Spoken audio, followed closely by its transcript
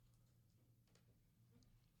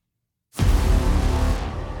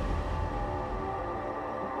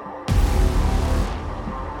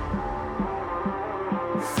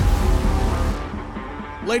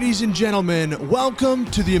Ladies and gentlemen, welcome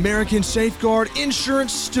to the American Safeguard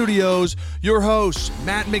Insurance Studios. Your hosts,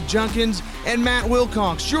 Matt McJunkins and Matt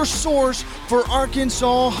Wilcox, your source for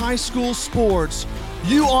Arkansas high school sports.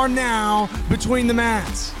 You are now between the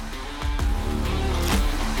mats.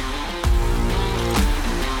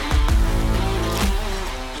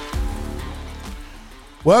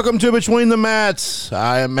 Welcome to Between the Mats.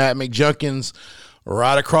 I am Matt McJunkins.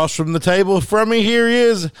 Right across from the table from me here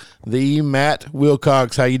is the Matt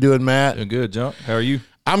Wilcox. How you doing, Matt? Doing good, Junk. How are you?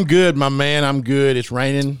 I'm good, my man. I'm good. It's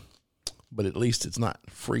raining, but at least it's not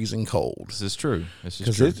freezing cold. This is true.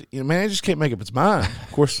 Because man, it just can't make up its mind.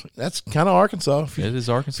 Of course, that's kind of Arkansas. It is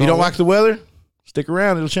Arkansas. If you don't like the weather, stick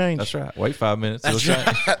around. It'll change. That's right. Wait 5 minutes. That's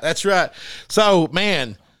right. That's right. So,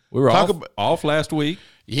 man, we were off last week.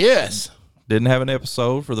 Yes. Didn't have an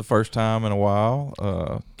episode for the first time in a while.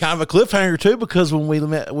 Kind of a cliffhanger too, because when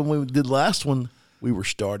we did last one, we were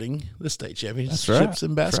starting the state championships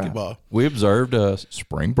in basketball. Right. We observed a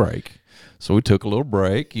spring break, so we took a little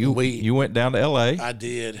break. You went down to L.A. I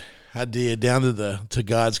did down to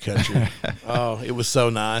God's country. Oh, it was so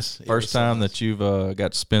nice. First time that you've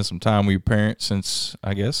got to spend some time with your parents since,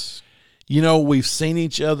 I guess. We've seen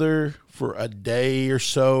each other for a day or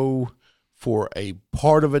so. For a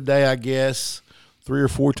part of a day, I guess, 3 or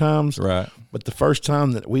 4 times. Right. But the first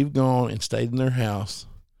time that we've gone and stayed in their house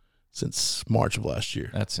since March of last year.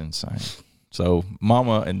 That's insane. So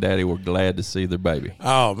Mama and Daddy were glad to see their baby.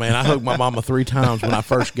 Oh, man, I hugged my mama 3 times when I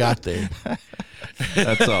first got there.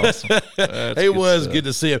 That's awesome. It was good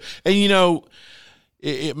to see him. And,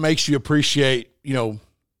 it makes you appreciate, as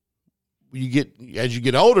you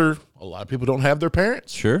get older, a lot of people don't have their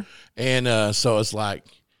parents. Sure. And so it's like,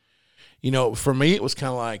 for me, it was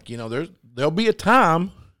kind of like, there'll be a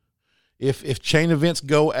time if chain events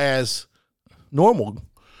go as normal,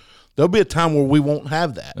 there'll be a time where we won't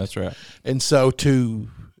have that. That's right. And so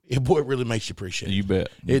it really makes you appreciate it. You bet.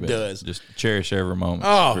 It does. Just cherish every moment.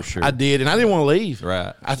 Oh, for sure. I did. And I didn't want to leave.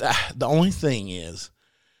 Right. The only thing is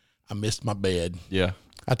I missed my bed. Yeah.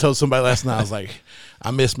 I told somebody last night, I was like,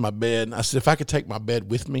 I missed my bed. And I said, if I could take my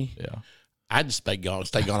bed with me. Yeah. I just stay gone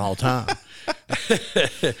all the time.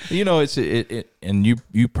 It's and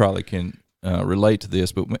you probably can relate to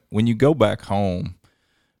this, but when you go back home,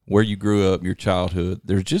 where you grew up, your childhood,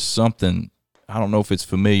 there's just something. I don't know if it's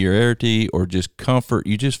familiarity or just comfort.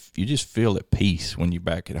 You just feel at peace when you're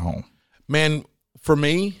back at home. Man, for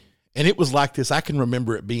me, and it was like this. I can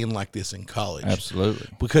remember it being like this in college. Absolutely,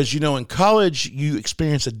 because in college you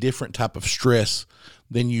experience a different type of stress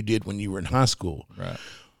than you did when you were in high school. Right.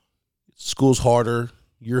 School's harder.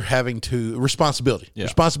 You're having to responsibility. Yeah.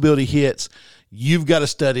 Responsibility hits. You've got to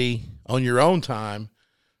study on your own time,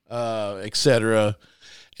 etc.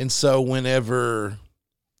 And so whenever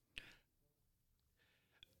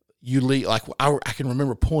you leave, like I can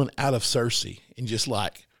remember pulling out of Searcy and just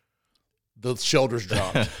like the shoulders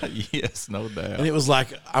dropped. Yes, no doubt. And it was like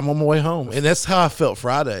I'm on my way home, and that's how I felt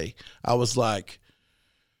Friday. I was like,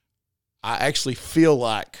 I actually feel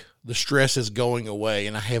like the stress is going away,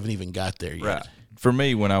 and I haven't even got there yet. Right. For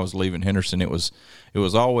me, when I was leaving Henderson, I was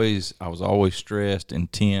always stressed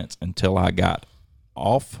and tense until I got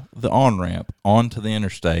off the on-ramp onto the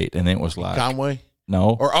interstate, and it was like Conway?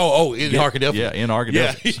 No. Or in Arkadelphia. Yeah, in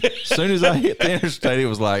Arkadelphia. Yeah. As soon as I hit the interstate, it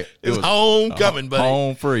was like it was homecoming, buddy.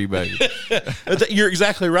 Home free, baby. You're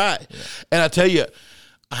exactly right. Yeah. And I tell you,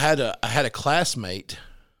 I had a classmate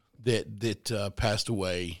that passed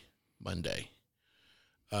away Monday.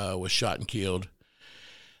 Was shot and killed.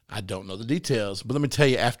 I don't know the details, but let me tell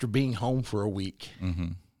you, after being home for a week,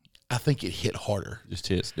 I think it hit harder. Just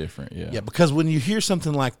hits different, yeah. Yeah, because when you hear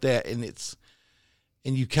something like that and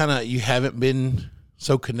you haven't been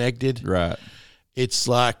so connected, right? It's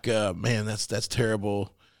like, man, that's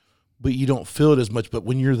terrible, but you don't feel it as much. But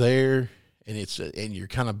when you're there and you're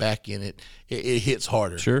kind of back in it, it hits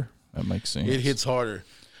harder. Sure, that makes sense. It hits harder.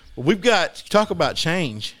 But we've got talk about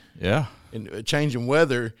change. Yeah. And change in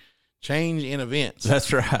weather, change in events.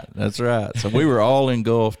 That's right. So we were all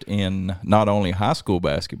engulfed in not only high school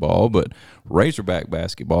basketball, but Razorback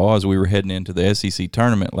basketball as we were heading into the SEC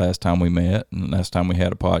tournament last time we met and last time we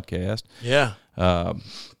had a podcast. Yeah.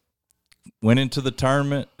 Went into the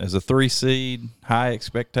tournament as a 3 seed, high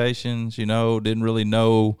expectations, didn't really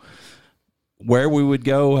know where we would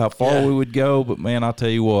go, how far we would go. But, man, I'll tell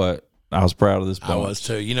you what, I was proud of this bunch. I was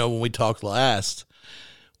too. When we talked last,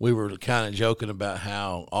 we were kind of joking about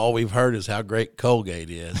how all we've heard is how great Colgate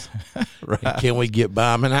is. Right. And can we get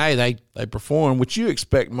by? I mean, hey, they perform, which you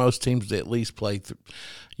expect most teams to at least play.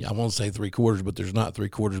 I won't say 3 quarters, but there's not 3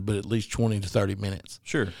 quarters, but at least 20 to 30 minutes.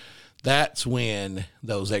 Sure. That's when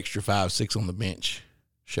those extra 5, 6 on the bench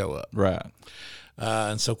show up. Right.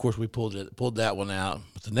 And so, of course, we pulled that one out.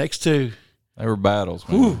 But the next two, they were battles,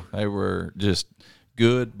 man. They were just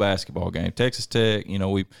good basketball game. Texas Tech,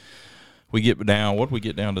 we get down. What did we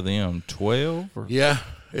get down to them? 12? Yeah,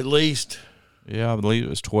 at least. Yeah, I believe it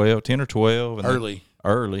was 12, 10 or 12. And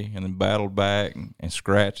early, and then battled back and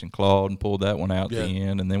scratched and clawed and pulled that one out at the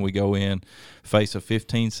end. And then we go in, face a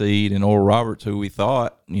 15 seed and Oral Roberts, who we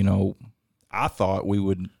thought, I thought we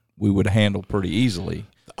would handle pretty easily.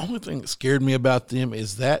 The only thing that scared me about them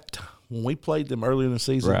is that when we played them early in the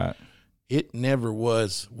season, right, it never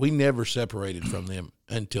was. We never separated from them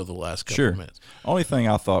until the last couple of minutes. Only thing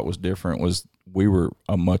I thought was different was we were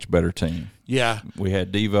a much better team. Yeah. We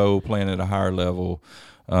had Devo playing at a higher level.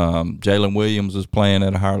 Jalen Williams was playing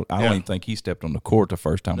at a higher. I don't even think he stepped on the court the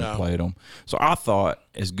first time we played them. So I thought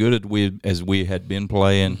as good as we had been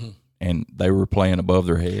playing, and they were playing above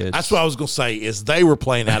their heads. That's what I was going to say. Is they were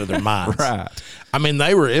playing out of their minds. Right. I mean,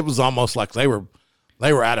 they were. It was almost like they were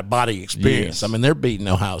out of body experience. Yes. I mean, they're beating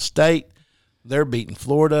Ohio State. They're beating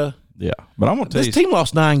Florida. Yeah, but I'm going to tell this team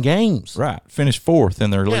lost 9 games. Right, finished 4th in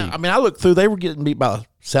their league. I mean, I looked through. They were getting beat by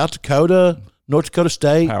South Dakota, North Dakota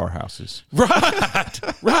State. Powerhouses. Right.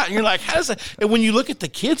 Right. And you're like, how does that? And when you look at the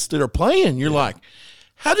kids that are playing, you're like,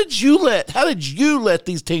 how did you let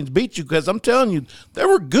these teams beat you? Because I'm telling you, they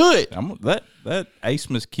were good. That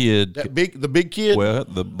Asmus kid, The big kid. Well,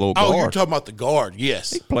 the little guard. Oh, you're talking about the guard.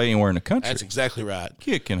 Yes, He can play anywhere in the country. that's exactly right.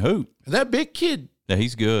 Kid can hoop. And that big kid, Yeah,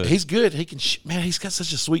 he's good. he's good. He can. Man, he's got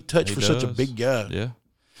such a sweet touch for such a does. big guy. Yeah,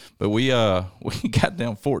 but we got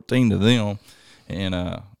down 14 to them,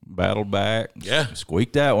 and battled back. Yeah.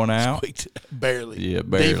 Squeaked that one out. Barely. Yeah,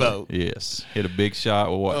 barely. Devo. Yes, hit a big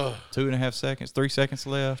shot with what? 2.5 seconds, 3 seconds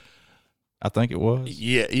left. I think it was.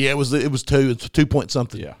 Yeah. It was 2 point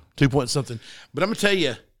something. Yeah. 2 point something. But I'm gonna tell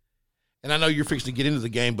you, and I know you're fixing to get into the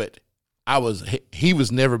game, but he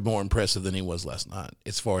was never more impressive than he was last night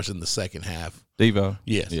as far as in the second half. Devo.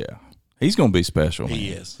 Yes. Yeah. He's going to be special. Man. He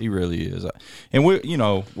is. He really is. And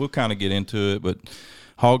we'll kind of get into it, but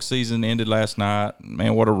Hog season ended last night.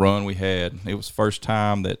 Man, what a run we had. It was the first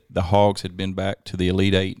time that the Hogs had been back to the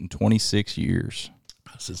Elite Eight in 26 years.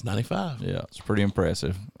 Since 95. Yeah, it's pretty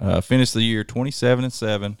impressive. Finished the year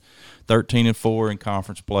 27-7, 13-4 in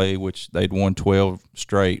conference play, which they'd won 12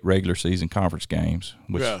 straight regular season conference games,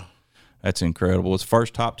 which that's incredible. It's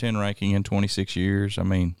first top 10 ranking in 26 years. I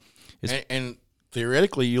mean, and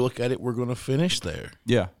theoretically, you look at it, we're going to finish there.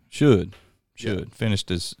 Yeah, should.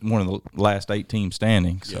 Finished as one of the last 8 teams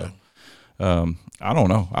standing. So, I don't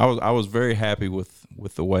know. I was very happy with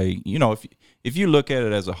the way, if you look at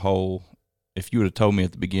it as a whole, if you would have told me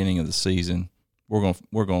at the beginning of the season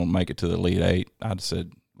we're gonna make it to the Elite Eight, I'd have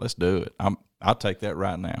said let's do it. I'll take that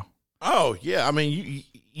right now. Oh yeah, I mean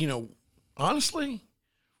honestly,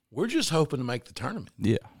 we're just hoping to make the tournament.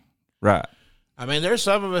 Yeah, right. I mean, there's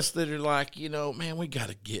some of us that are like, man, we got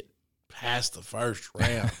to get past the first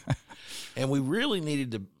round, and we really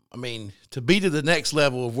needed to. I mean, to be to the next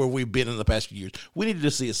level of where we've been in the past few years, we needed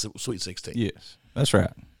to see a Sweet 16. Yes, that's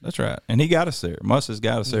right. That's right. And he got us there. Muss has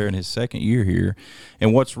got us there in his second year here.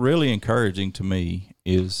 And what's really encouraging to me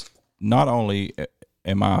is not only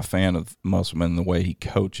am I a fan of Musselman and the way he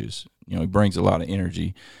coaches, he brings a lot of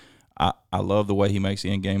energy. I love the way he makes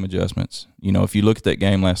the in-game adjustments. If you look at that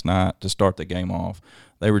game last night to start the game off,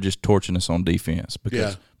 they were just torching us on defense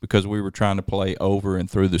because we were trying to play over and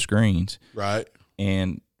through the screens. Right.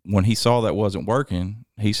 And when he saw that wasn't working,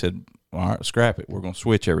 he said, all right, scrap it. We're going to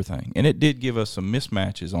switch everything. And it did give us some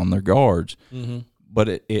mismatches on their guards, but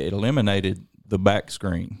it eliminated the back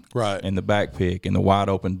screen, right, and the back pick and the wide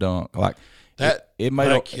open dunk. Like that, it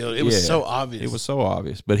made it was so obvious. It was so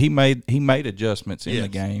obvious. But he made adjustments in the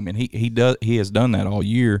game, and he has done that all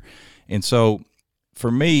year. And so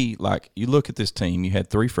for me, like you look at this team, you had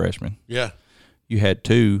 3 freshmen, you had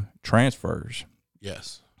 2 transfers,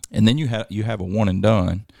 and then you have a one and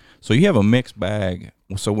done. So you have a mixed bag.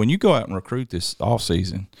 So when you go out and recruit this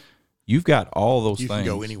offseason, you've got all those things. You can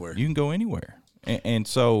go anywhere. You can go anywhere. And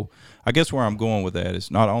so I guess where I'm going with that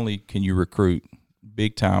is not only can you recruit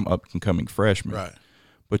big-time up-and-coming freshmen, right,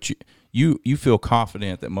 but you feel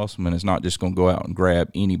confident that Musselman is not just going to go out and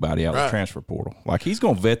grab anybody out of the transfer portal. Like he's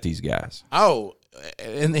going to vet these guys. Oh,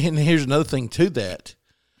 and here's another thing to that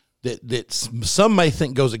some may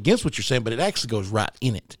think goes against what you're saying, but it actually goes right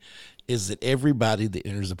in it. Is that everybody that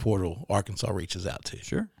enters the portal, Arkansas reaches out to?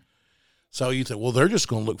 Sure. So you think, well, they're just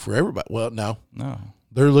going to look for everybody. Well, no.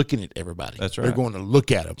 They're looking at everybody. That's right. They're going to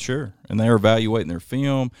look at them. Sure. And they're evaluating their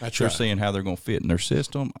film. That's they're right. seeing how they're going to fit in their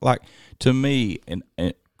system. Like, to me, and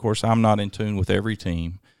of course, I'm not in tune with every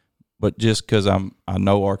team, but just because I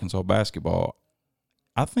know Arkansas basketball,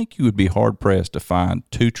 I think you would be hard-pressed to find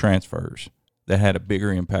 2 transfers that had a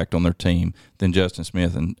bigger impact on their team than Justin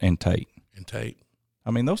Smith and Tate. And Tate.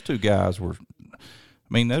 I mean, those two guys were. I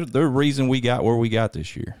mean, they're the reason we got where we got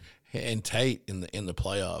this year. And Tate in the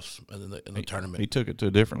playoffs and in the tournament, he took it to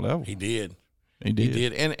a different level. He did. He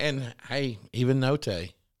did. And hey, even Note.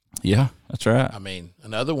 Yeah, that's right. I mean,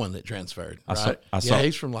 another one that transferred. Right? I saw.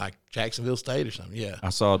 He's from like Jacksonville State or something. Yeah. I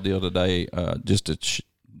saw a deal today just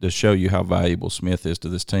to show you how valuable Smith is to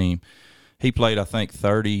this team. He played, I think,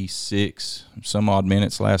 36 some odd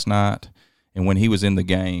minutes last night, and when he was in the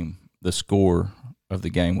game, the score of the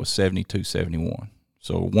game was 72-71.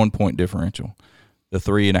 So a 1 point differential. The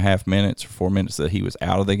 3.5 minutes or 4 minutes that he was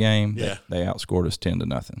out of the game, they outscored us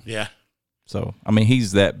 10-0. Yeah. So I mean,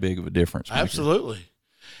 he's that big of a difference maker. Absolutely.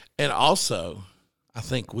 And also, I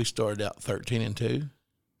think we started out 13-2,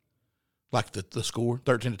 like the score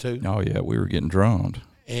 13-2. Oh yeah, we were getting drummed.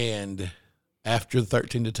 And after the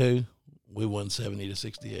 13-2, we won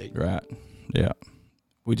 70-68. Right. Yeah.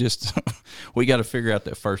 We just we got to figure out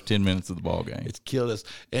that first 10 minutes of the ball game. It's killed us.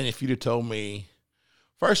 And if you'd have told me,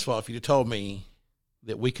 first of all, if you'd have told me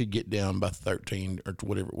that we could get down by 13 or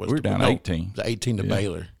whatever it was, we were down 18. 18 to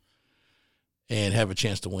Baylor, and have a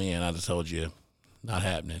chance to win, I'd have told you, not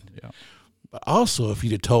happening. Yeah. But also, if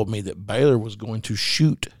you'd have told me that Baylor was going to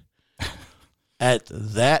shoot at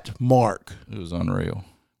that mark, it was unreal.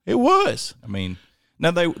 It was. I mean, now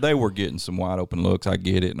they were getting some wide open looks. I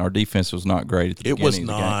get it, and our defense was not great at the beginning. It was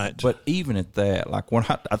not. Of the game. But even at that, like when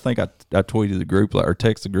I think I tweeted the group or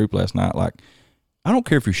texted the group last night, like I don't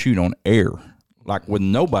care if you shoot on air, like with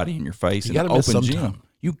nobody in your face in an open gym,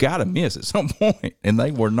 you got to miss at some point, and they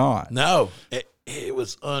were not. No, it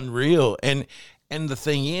was unreal, and the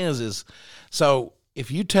thing is so. If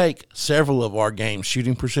you take several of our games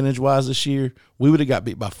shooting percentage-wise this year, we would have got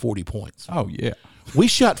beat by 40 points. Oh, yeah. We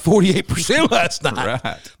shot 48% last night.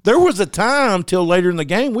 Right. There was a time till later in the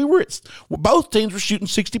game both teams were shooting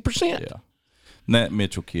 60%. Yeah. And that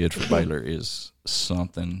Mitchell kid for Baylor is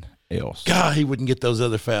something else. God, he wouldn't get those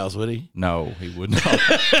other fouls, would he? No, he would not.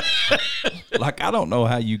 Like, I don't know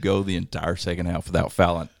how you go the entire second half without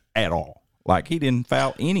fouling at all. Like, he didn't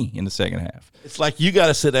foul any in the second half. It's like you got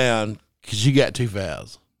to sit down because you got 2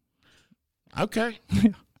 fouls. Okay.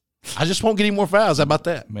 I just won't get any more fouls. How about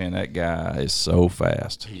that? Man, that guy is so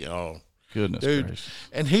fast. Goodness gracious.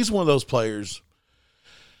 And he's one of those players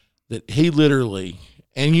that he literally,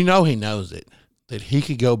 and you know he knows it, that he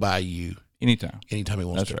could go by you anytime he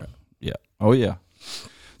wants That's to. Right. Yeah. Oh, yeah.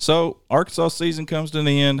 So, Arkansas season comes to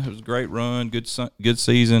the end. It was a great run, good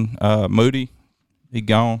season. Moody, he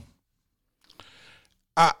gone?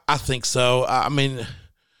 I think so. I mean,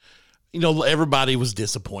 you know, everybody was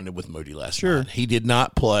disappointed with Moody last night. He did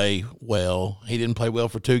not play well. He didn't play well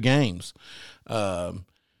for 2 games. But,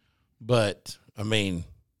 I mean,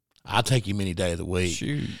 I'll take him any day of the week.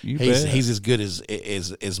 Shoot, he's as good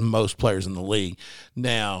as most players in the league.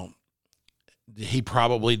 Now, he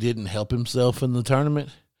probably didn't help himself in the tournament,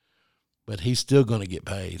 but he's still going to get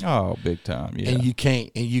paid. Oh, big time, yeah. And you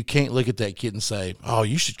can't look at that kid and say, "Oh,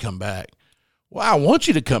 you should come back." Well, I want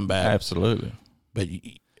you to come back. Absolutely. But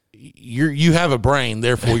you have a brain,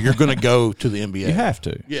 therefore you're going to go to the NBA. You have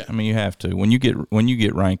to. Yeah. I mean, you have to. When you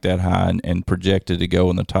get ranked that high and projected to go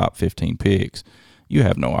in the top 15 picks, you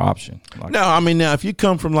have no option. No, I mean, now if you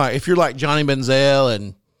come from if you're like Johnny Manziel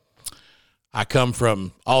and I come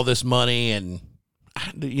from all this money and,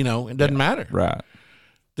 you know, it doesn't matter. Right.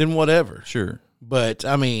 Then whatever. Sure. But,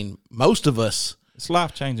 I mean, most of us. It's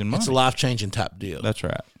life-changing money. It's a life-changing type deal. That's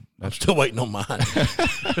right. I'm still waiting on mine.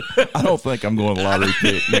 I don't think I'm going to lottery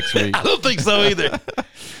pick next week. I don't think so either.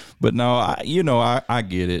 But no, I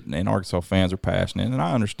get it, and Arkansas fans are passionate, and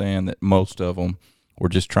I understand that most of them were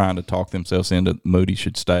just trying to talk themselves into Moody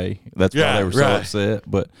should stay. That's why they were so upset.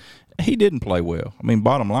 But he didn't play well. I mean,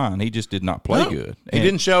 bottom line, he just did not play good. He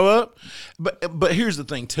didn't show up. But here's the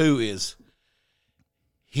thing too: is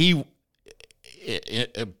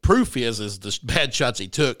proof is the bad shots he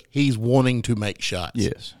took. He's wanting to make shots.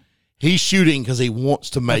 Yes. He's shooting because he wants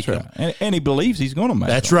to make them. Right. And he believes he's going to make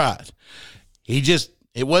them. That's right.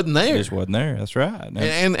 It wasn't there. It just wasn't there. That's right.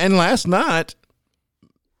 And last night,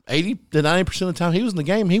 80 to 90% of the time he was in the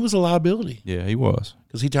game, he was a liability. Yeah, he was.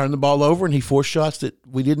 Because he turned the ball over and he forced shots that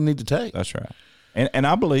we didn't need to take. That's right. And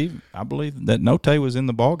I believe that Note was in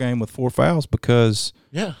the ball game with 4 fouls because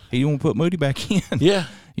he didn't want to put Moody back in. Yeah.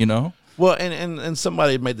 You know? Well, and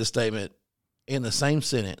somebody made the statement in the same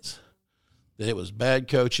sentence that it was bad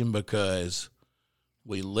coaching because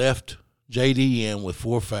we left JD in with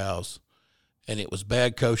 4 fouls, and it was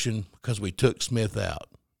bad coaching because we took Smith out.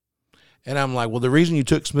 And I'm like, well, the reason you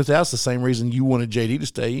took Smith out is the same reason you wanted JD to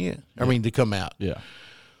stay in. I mean, to come out. Yeah.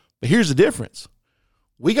 But here's the difference.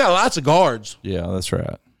 We got lots of guards. Yeah, that's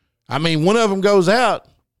right. I mean, one of them goes out.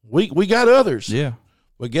 We got others. Yeah.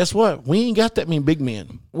 But guess what? We ain't got that many big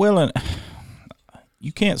men. Well, and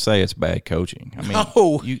you can't say it's bad coaching. I mean,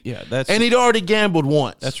 No. and he'd already gambled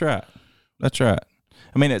once. That's right. That's right.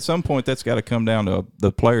 I mean, at some point, that's got to come down to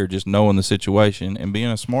the player just knowing the situation and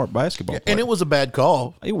being a smart basketball player. And it was a bad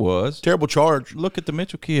call. It was. Terrible charge. Look at the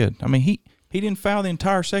Mitchell kid. I mean, he didn't foul the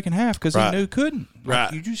entire second half because he knew he couldn't.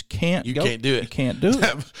 Right. You just can't. You can't do it. You can't do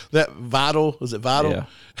it. That Vital, was it Vital?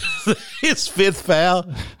 Yeah. His fifth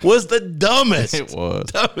foul was the dumbest. It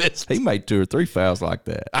was. Dumbest. He made 2 or 3 fouls like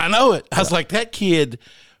that. I know it. I was like, that kid,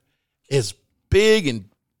 as big and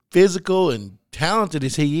physical and talented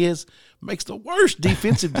as he is, makes the worst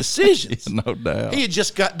defensive decisions. No doubt. He had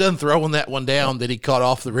just got done throwing that one down that he caught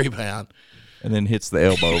off the rebound. And then hits the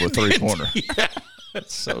elbow of a 3-pointer. Yeah.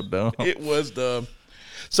 That's so dumb. It was dumb.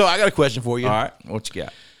 So I got a question for you. All right. What you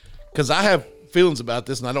got? Because I have feelings about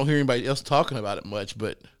this, and I don't hear anybody else talking about it much,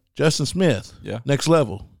 but Justin Smith, next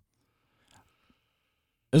level.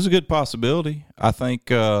 There's a good possibility. I think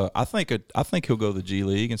he'll go to the G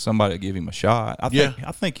League and somebody will give him a shot. I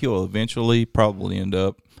think he'll eventually probably end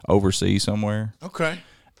up overseas somewhere. Okay.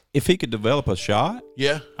 If he could develop a shot,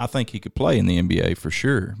 I think he could play in the NBA for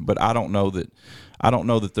sure. But I don't know that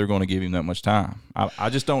they're going to give him that much time. I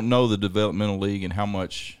just don't know the developmental league and how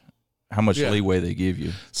much leeway they give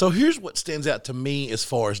you. So here's what stands out to me as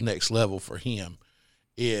far as next level for him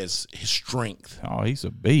is his strength. Oh, he's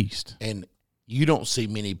a beast. And you don't see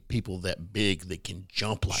many people that big that can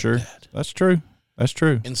jump like that. That's true. That's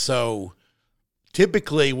true. And so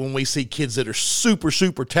typically when we see kids that are super,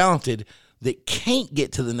 super talented that can't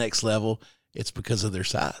get to the next level, it's because of their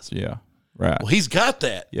size. Yeah, right. Well, he's got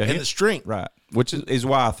that and the strength. Right, which is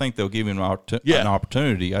why I think they'll give him an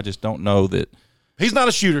opportunity. I just don't know that. He's not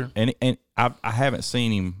a shooter. And I haven't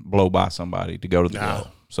seen him blow by somebody to go to the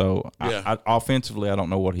well. So I offensively, I don't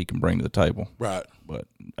know what he can bring to the table. Right. But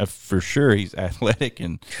for sure, he's athletic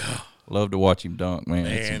and love to watch him dunk, man.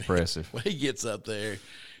 It's impressive. When he gets up there,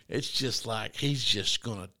 it's just like he's just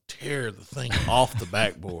going to tear the thing off the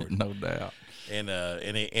backboard. No doubt. And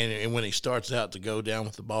when he starts out to go down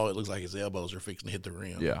with the ball, it looks like his elbows are fixing to hit the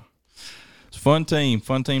rim. Yeah. It's a fun team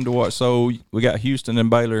to watch. So we got Houston and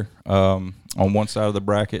Baylor on one side of the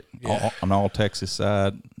bracket, on all Texas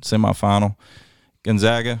side, semifinal.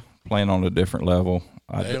 Gonzaga playing on a different level.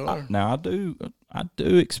 I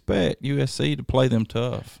do expect USC to play them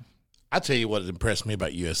tough. I tell you what impressed me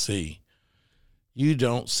about USC. You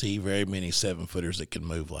don't see very many 7-footers that can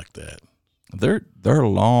move like that. They're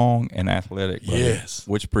long and athletic, buddy, yes,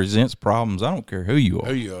 which presents problems. I don't care who you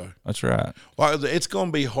are. That's right. Well, it's going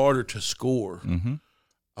to be harder to score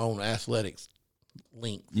on athletics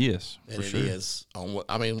length. Yes, than for it sure. is on what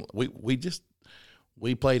I mean.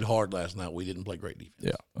 We played hard last night. We didn't play great defense.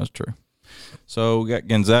 Yeah, that's true. So we got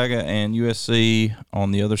Gonzaga and USC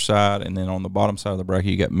on the other side, and then on the bottom side of the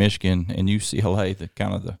bracket, you got Michigan and UCLA.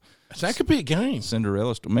 That could be a game.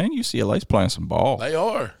 Cinderella story. Man, UCLA's playing some ball. They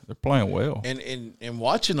are. They're playing well. And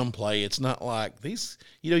watching them play, it's not like these.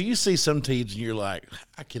 You see some teams and you're like,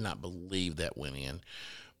 I cannot believe that went in.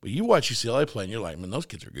 But you watch UCLA play and you're like, man, those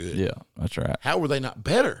kids are good. Yeah, that's right. How were they not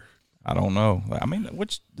better? I don't know. I mean,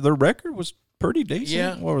 their record was pretty decent.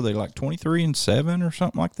 Yeah. What were they, like 23-7 or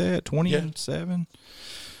something like that? 20-7.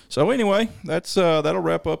 So anyway, that'll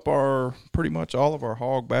wrap up pretty much all of our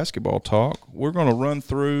Hog basketball talk. We're going to run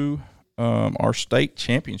through our state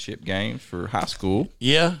championship games for high school.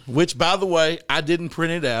 Yeah, which by the way, I didn't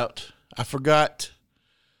print it out. I forgot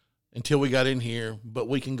until we got in here, but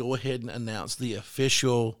we can go ahead and announce the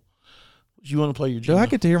official. You want to play your jingle? Do I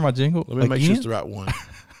get to hear my jingle? Let me make sure it's the right one.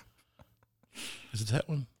 Is it that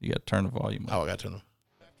one? You got to turn the volume up. Oh, I got to turn it.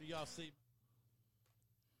 After y'all see.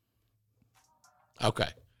 Okay.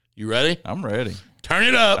 You ready? I'm ready. Turn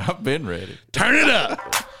it up. I've been ready. Turn it up.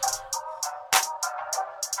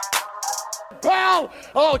 Pal,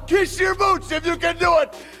 I'll kiss your boots if you can do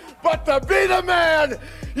it. But to be the man,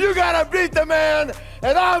 you gotta beat the man.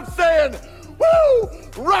 And I'm saying, woo,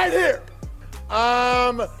 right here.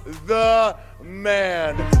 I'm the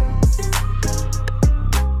man.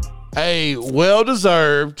 A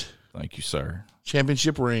well-deserved Thank you, sir.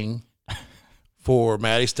 championship ring for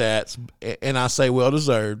Matty Stats. And I say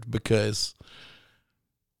well-deserved because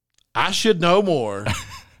I should know more.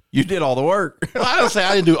 You did all the work. Well, I don't say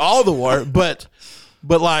I didn't do all the work, but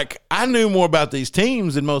like I knew more about these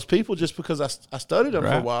teams than most people just because I studied them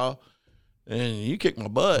for a while. And you kicked my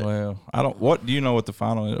butt. Well, what do you know what the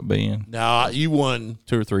final ended up being? No, you won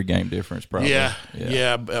 2 or 3 game difference, probably.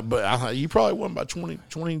 Yeah, but you probably won by 20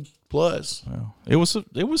 plus. Well, it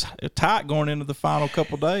was tight going into the final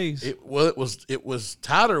couple days. It was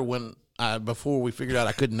tighter when before we figured out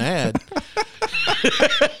I couldn't add.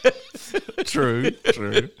 True.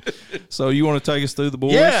 So you want to take us through the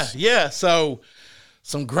boys? Yeah. So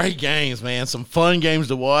some great games, man. Some fun games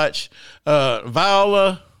to watch.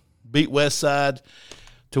 Viola beat Westside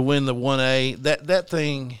to win the 1A. That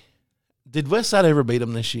thing. Did Westside ever beat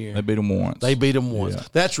them this year? They beat them once. Yeah.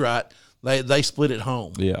 That's right. They split at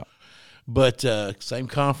home. Yeah. But same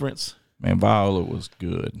conference. Man, Viola was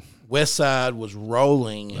good. Westside was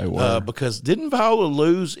rolling. They were. Because didn't Viola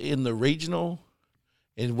lose in the regional?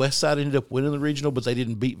 And Westside ended up winning the regional, but they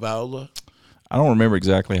didn't beat Viola. I don't remember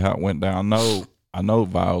exactly how it went down. I know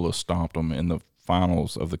Viola stomped them in the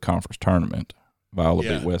finals of the conference tournament. Viola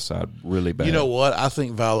beat Westside really bad. You know what? I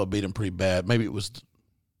think Viola beat them pretty bad. Maybe it was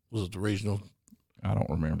it the regional? I don't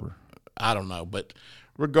remember. I don't know, but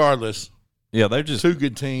regardless, yeah, they're just two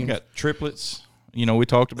good teams. They got triplets. You know, we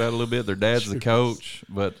talked about it a little bit. Their dad's the coach,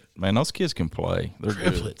 but man, those kids can play. They're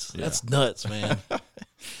triplets. Good. That's nuts, man.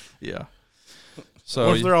 Yeah. So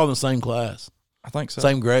what if they're all in the same class? I think so.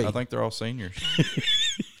 Same grade. I think they're all seniors.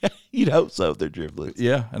 You'd hope so if they're triplets.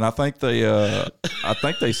 Yeah, and I think they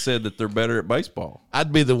said that they're better at baseball.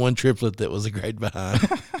 I'd be the one triplet that was a grade behind.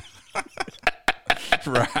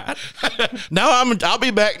 Right. No, I'll be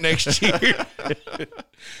back next year.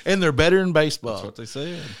 And they're better in baseball. That's what they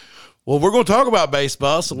said. Well, we're going to talk about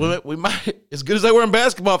baseball, so we might, as good as they were in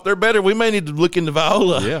basketball, if they're better, we may need to look into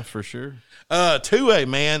Viola. Yeah, for sure. 2A,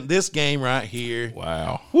 man, this game right here.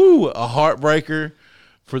 Wow. Woo, a heartbreaker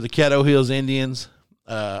for the Caddo Hills Indians.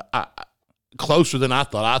 Closer than I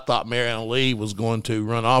thought. I thought Mariana Lee was going to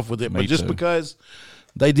run off with it, but just because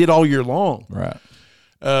they did all year long. Right.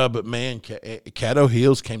 But, man, Caddo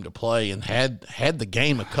Hills came to play and had the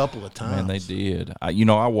game a couple of times. Man, they did. I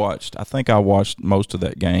think I watched most of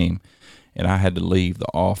that game, and I had to leave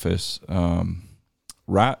the office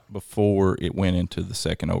right before it went into the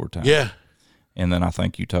second overtime. Yeah. And then I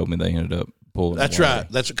think you told me they ended up pulling That's away. right.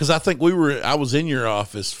 That's because I think I was in your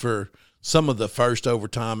office for some of the first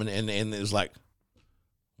overtime, and it was like,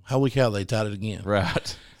 holy cow, they tied it again.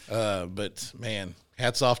 Right. But, man,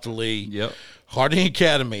 hats off to Lee. Yep. Harding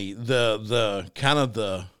Academy, the kind of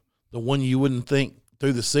the one you wouldn't think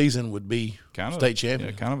through the season would be state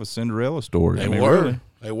champion. Yeah, kind of a Cinderella story. They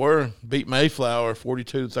were. Beat Mayflower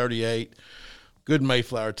 42-38. Good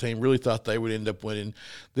Mayflower team. Really thought they would end up winning.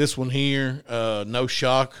 This one here, no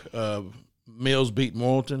shock. Mills beat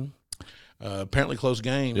Morrilton. Apparently close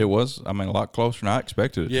game. It was, a lot closer than I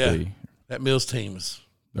expected it to be. That Mills team is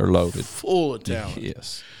They're loaded. full of talent.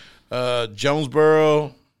 Yes.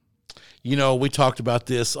 Jonesboro, we talked about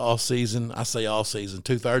this all season. I say all season,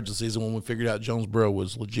 2/3 of the season when we figured out Jonesboro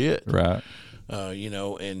was legit. Right.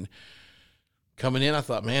 And coming in, I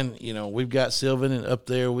thought, man, we've got Sylvan and up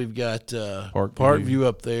there. We've got Parkview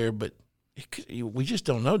up there, but we just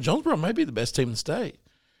don't know. Jonesboro may be the best team in the state.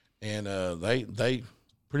 And they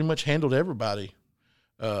pretty much handled everybody.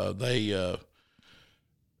 Maumelle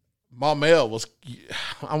was,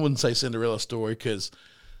 I wouldn't say Cinderella story because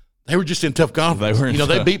they were just in tough conference.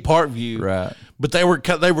 They beat Parkview, Right. But they were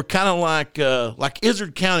kind of like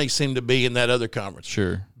Izard County seemed to be in that other conference.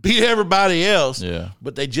 Sure. Beat everybody else, Yeah.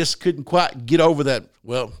 but they just couldn't quite get over that.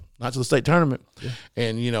 Well, not to the state tournament,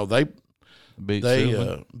 and they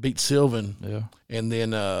beat Sylvan, Yeah. and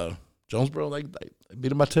then Jonesboro they beat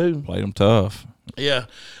them by 2. Played them tough. Yeah,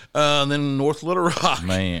 and then North Little Rock,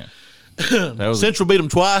 Man. That was Central beat them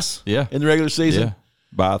twice. Yeah. In the regular season. Yeah.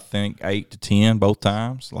 By I think 8-10 both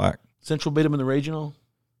times. Central beat them in the regional.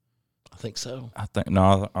 I think so. I think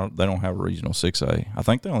no, they don't have a regional 6A. I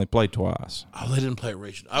think they only played twice. Oh, they didn't play a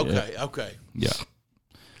regional. Okay. Yeah.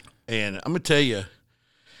 And I'm gonna tell you,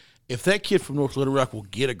 if that kid from North Little Rock will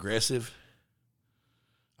get aggressive,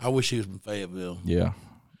 I wish he was from Fayetteville. Yeah.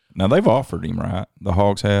 Now they've offered him, right? The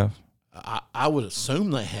Hogs have. I would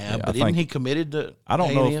assume they have, Yeah, but isn't he committed to I don't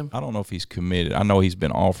A&M? know. I don't know if he's committed. I know he's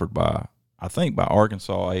been offered by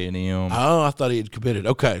Arkansas A&M. Oh, I thought he had committed.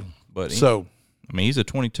 Okay, But he's a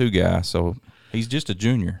 22 guy, so he's just a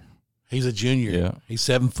junior. He's a junior. Yeah. He's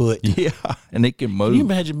 7 foot. Yeah, and he can move. Can you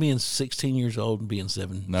imagine being 16 years old and being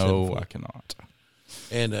 7? No, 7 foot? I cannot.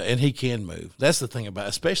 And he can move. That's the thing about it.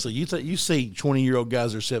 Especially you see 20-year-old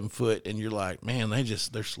guys that are 7 foot, and you're like, man,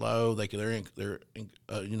 they're slow. They're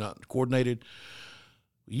not coordinated.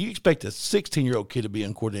 You expect a 16-year-old kid to be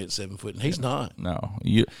uncoordinated at 7 foot, and he's not. No,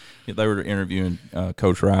 they were interviewing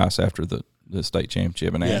Coach Rice after the state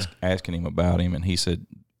championship and asking him about him, and he said,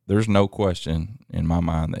 "There's no question in my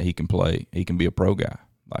mind that he can play. He can be a pro guy.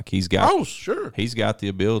 Like he's got. Oh, sure. He's got the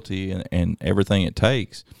ability and everything it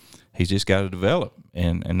takes." he's just got to develop,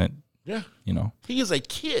 and that, Yeah. you know. He is a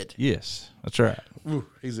kid. Yes, that's right. Ooh,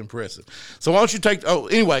 he's impressive. So why don't you take? Oh,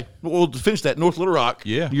 anyway, we'll finish that. North Little Rock.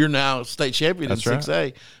 Yeah. You're now state champion That's in right.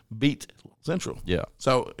 6A. Beat Central. Yeah.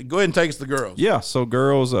 So go ahead and take us to the girls. Yeah, so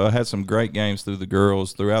girls had some great games through the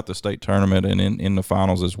girls throughout the state tournament and in the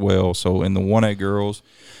finals as well. So in the 1A girls,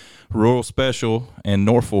 Rural Special and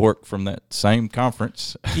Norfolk from that same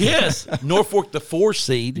conference. Yes. Norfolk, the 4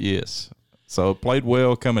 seed. Yes. So played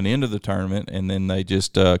well coming into the tournament, and then they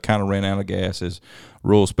just kind of ran out of gas as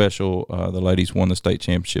Rural Special, the ladies won the state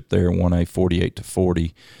championship there and won a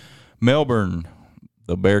 48-40. Melbourne,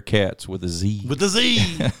 the Bearcats with a Z. With the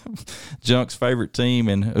Z. Junk's favorite team,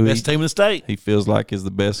 and who Best team in the state. he feels like is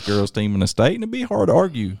the best girls team in the state, and it'd be hard to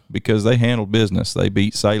argue because they handled business. They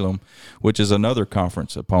beat Salem, which is another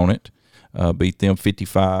conference opponent. Beat them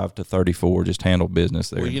 55-34. Just handled business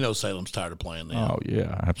there. Well, you know Salem's tired of playing now. Oh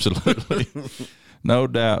yeah, absolutely, no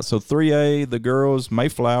doubt. So 3A, the girls,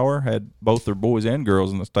 Mayflower had both their boys and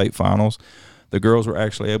girls in the state finals. The girls were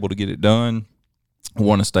actually able to get it done.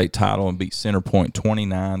 Won a state title and beat Centerpoint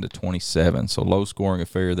 29-27. So low scoring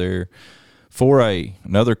affair there. 4A,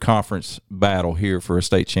 another conference battle here for a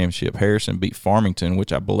state championship. Harrison beat Farmington,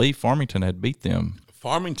 which I believe Farmington had beat them.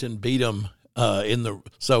 Farmington beat them in the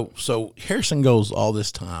so Harrison goes all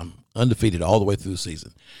this time undefeated all the way through the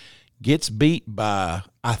season. Gets beat by,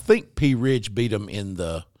 I think P Ridge beat them in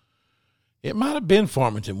the. It might have been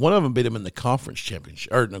Farmington. One of them beat them in the conference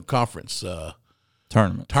championship or no conference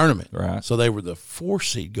tournament. Right. So they were the 4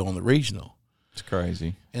 seed going the regional. It's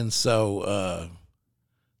crazy. And so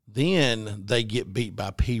then they get beat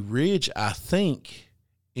by P Ridge, I think,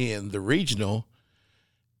 in the regional.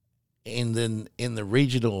 And then in the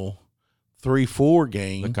regional 3-4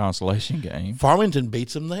 game, The consolation game. Farmington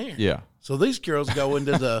beats them there. Yeah. So these girls go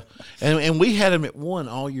into the and we had them at 1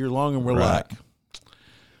 all year long, and Right.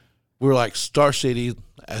 we're like Star City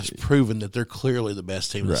has proven that they're clearly the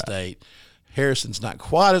best team in the Right. state. Harrison's not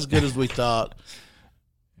quite as good as we thought.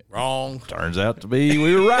 Wrong. Turns out to be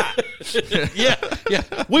we were right. Yeah.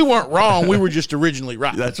 We weren't wrong. We were just originally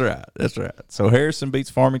right. That's right. That's right. So Harrison beats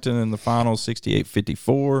Farmington in the finals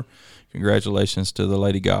 68-54. Congratulations to the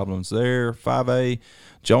Lady Goblins there. 5A,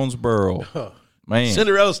 Jonesboro. Man,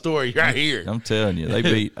 Cinderella story right here. I'm telling you, they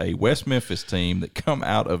beat a West Memphis team that come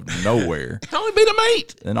out of nowhere Only beat them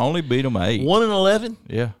 8. and only beat them 8. 1-11.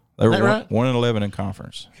 Yeah. They were that right? 1-11 in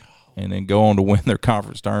conference. And then go on to win their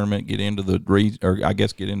conference tournament, get into the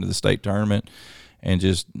get into the state tournament, and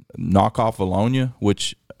just knock off Valonia,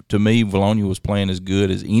 which to me, Valonia was playing as good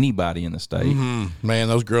as anybody in the state. Man,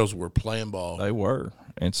 those girls were playing ball. They were.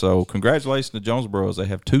 And so congratulations to Jonesboro. They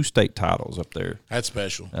have 2 state titles up there. That's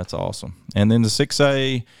special. That's awesome. And then the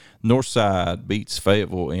 6A, Northside beats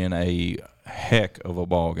Fayetteville in a heck of a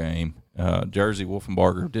ball game. Jersey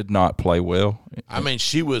Wolfenbarger did not play well. I mean,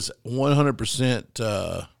 she was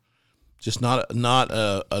 100% just not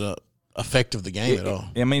an effective the game at all.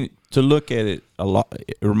 I mean, to look at it a lot,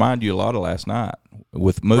 it reminded you a lot of last night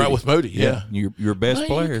with Moody. Right, with Moody, yeah. Your best Man,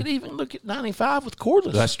 player. You could even look at 95 with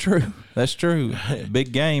Cordless. That's true. That's true.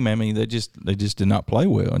 Big game. I mean, they just did not play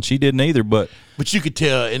well, and she didn't either. But you could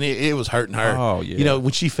tell, and it was hurting her. Oh, yeah. You know,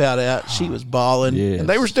 when she fouled out, she was balling, Yes. and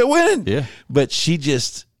they were still winning. Yeah. But she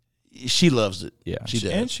loves it. yeah, she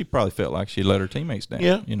does. and she probably felt like she let her teammates down.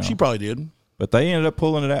 Yeah, you know, she probably did. But they ended up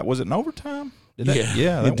pulling it out. Was it in overtime?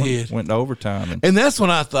 Yeah, that it did. went to overtime. And that's when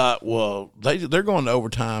I thought, well, they're going to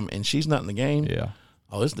overtime, and she's not in the game. Yeah,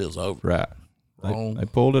 Oh, this deal's over. right. Wrong. They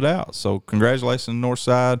pulled it out. So congratulations,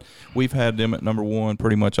 Northside. We've had them at number 1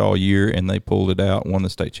 pretty much all year, and they pulled it out, won the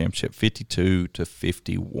state championship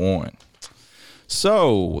 52-51.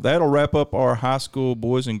 So that'll wrap up our high school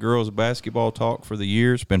boys and girls basketball talk for the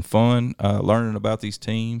year. It's been fun learning about these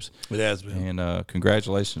teams. It has been. And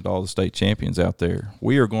congratulations to all the state champions out there.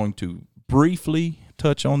 We are going to briefly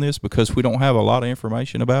touch on this because we don't have a lot of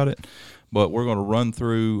information about it, but we're going to run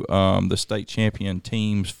through the state champion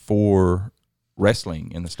teams for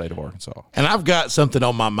wrestling in the state of Arkansas. And I've got something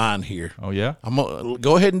on my mind here. Oh, yeah? I'm gonna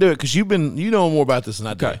go ahead and do it because you know more about this than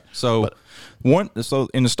I do. Okay. So in the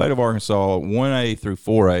state of Arkansas, 1A through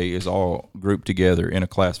 4A is all grouped together in a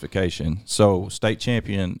classification. So state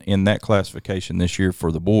champion in that classification this year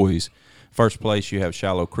for the boys, first place you have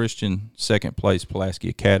Shiloh Christian, second place Pulaski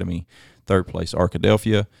Academy, third place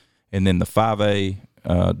Arkadelphia, and then the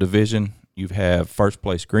 5A division, you have first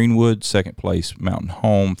place Greenwood, second place Mountain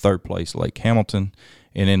Home, third place Lake Hamilton,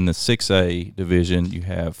 and in the 6A division, you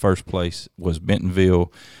have first place was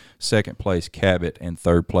Bentonville, second place Cabot, and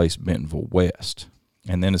third place Bentonville West.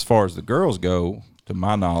 And then as far as the girls go, to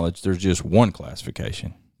my knowledge, there's just one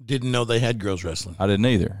classification. Didn't know they had girls wrestling. I didn't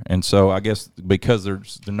either. And so I guess because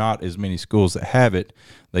there's not as many schools that have it,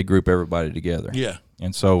 they group everybody together. Yeah.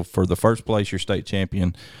 And so for the first place, your state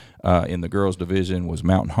champion in the girls division was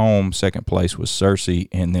Mountain Home. Second place was Searcy.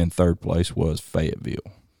 And then third place was Fayetteville.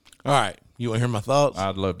 All right. You want to hear my thoughts?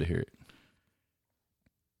 I'd love to hear it.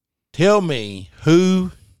 Tell me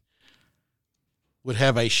who would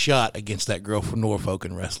have a shot against that girl from Norfolk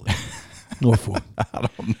in wrestling. Norfolk. I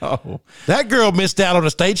don't know. That girl missed out on a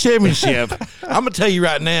state championship. I'm going to tell you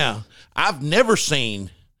right now, I've never seen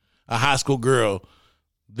a high school girl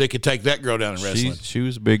that could take that girl down in wrestling. She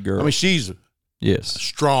was a big girl. I mean, she's yes.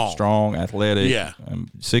 strong, athletic. Yeah.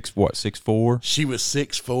 6'4"? She was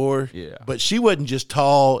 6'4". Yeah. But she wasn't just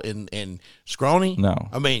tall and scrawny. No.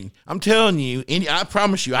 I mean, I'm telling you, I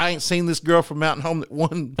promise you, I ain't seen this girl from Mountain Home that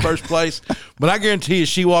won first place. But I guarantee you,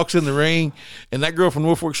 she walks in the ring and that girl from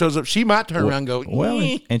Norfolk shows up, she might turn around and go, well,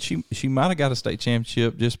 eh. and she might have got a state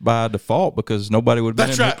championship just by default because nobody would have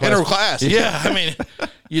been That's right, in her class. Yeah. I mean,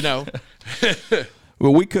 you know.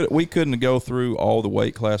 Well, we couldn't go through all the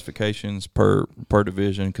weight classifications per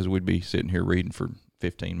division because we'd be sitting here reading for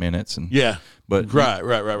 15 minutes. And Yeah. but Right.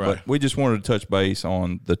 But we just wanted to touch base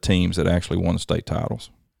on the teams that actually won the state titles.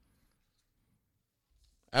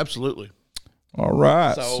 Absolutely. All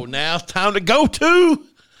right. So now it's time to go to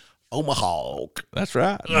Omaha. That's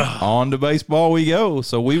right. On to baseball we go.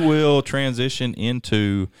 So we will transition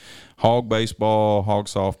into hog baseball, hog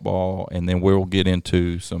softball, and then we'll get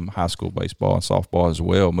into some high school baseball and softball as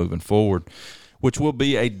well moving forward, which will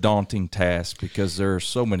be a daunting task because there are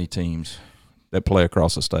so many teams that play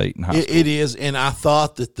across the state in high school. It is, and I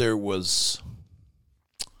thought that there was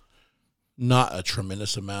not a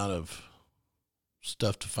tremendous amount of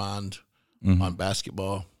stuff to find on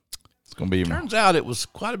basketball. It's going to be Turns out it was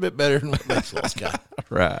quite a bit better than what baseball's got.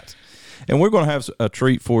 right. And we're going to have a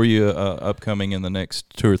treat for you upcoming in the next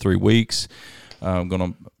 2 or 3 weeks. I'm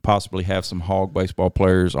going to possibly have some hog baseball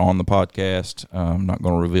players on the podcast. I'm not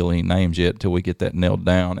going to reveal any names yet until we get that nailed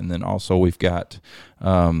down. And then also we've got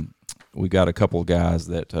a couple of guys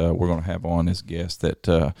that we're going to have on as guests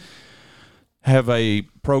that have a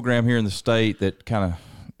program here in the state that kind of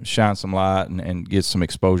shines some light and gets some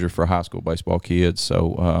exposure for high school baseball kids.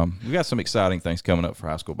 So we got some exciting things coming up for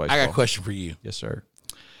high school baseball. I got a question for you. Yes, sir.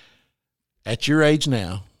 At your age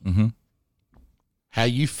now, how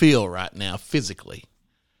you feel right now physically?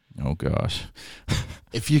 Oh, gosh.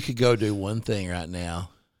 If you could go do one thing right now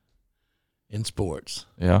in sports,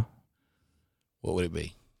 Yeah. what would it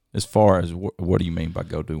be? As far as what do you mean by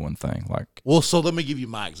go do one thing? Like, Well, so let me give you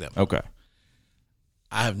my example. okay.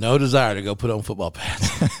 I have no desire to go put on football pads.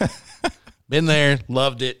 Been there,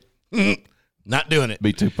 loved it. Not doing it.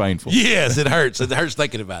 Be too painful. Yes, it hurts. It hurts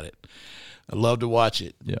thinking about it. I love to watch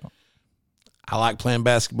it. Yeah. I like playing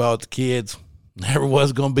basketball with the kids. Never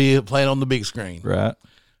was going to be playing on the big screen. Right.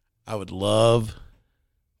 I would love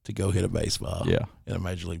to go hit a baseball Yeah. in a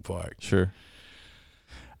major league park. Sure.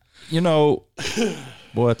 You know,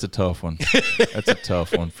 boy, that's a tough one. That's a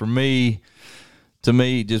tough one. For me,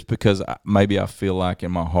 just because maybe I feel like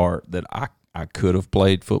in my heart that I could have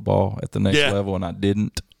played football at the next Yeah. level and I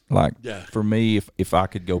didn't. Like, Yeah. for me, if I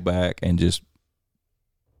could go back and just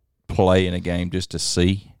play in a game just to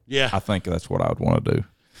see, Yeah. I think that's what I would want to do.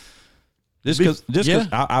 Just Be- because yeah.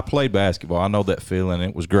 I played basketball, I know that feeling.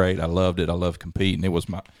 It was great. I loved it. I loved competing. It was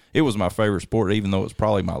my favorite sport, even though it's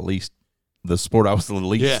probably the sport I was the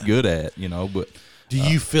least Yeah. good at. You know, but Do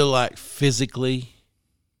you feel like physically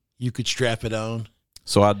you could strap it on?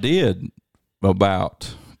 so I did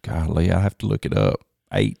about golly, I have to look it up.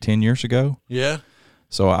 8-10 years ago. Yeah.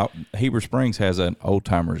 So Heber Springs has an old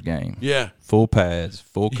timers game, Yeah. full pads,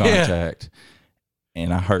 full Yeah. contact,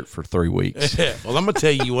 and I hurt for 3 weeks. Well, I'm going to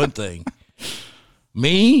tell you one thing.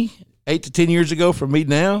 Me, 8 to 10 years ago from me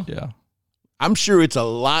now, Yeah. I'm sure it's a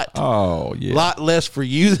lot Oh yeah. lot less for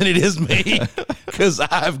you than it is me because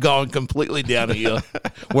I've gone completely downhill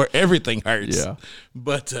where everything hurts. Yeah.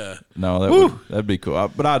 But, No, that'd be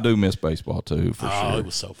cool. But I do miss baseball too, for oh, sure. it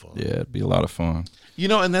was so fun. Yeah, it'd be a lot of fun. You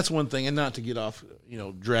know, and that's one thing, and not to get off,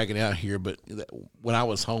 dragging out here, but when I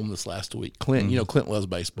was home this last week, Clint loves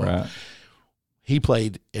baseball. Right. He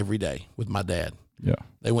played every day with my dad. Yeah.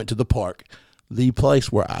 They went to the park, the place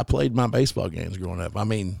where I played my baseball games growing up. I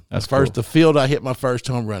mean, That's the field I hit my first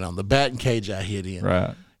home run on, the batting cage I hit in.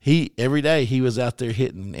 Right. Every day he was out there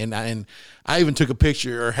hitting, and I even took a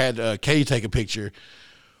picture or had Katie take a picture.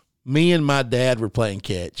 Me and my dad were playing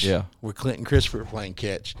catch. Yeah. Where Clint and Christopher were playing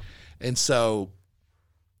catch, and so,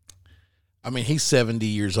 I mean, he's 70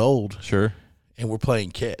 years old, Sure. and we're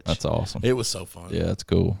playing catch. That's awesome. It was so fun. Yeah, that's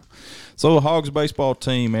cool. So the Hogs baseball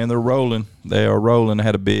team, man, they're rolling. They are rolling. They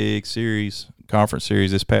had a big series conference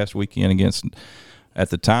series this past weekend against, at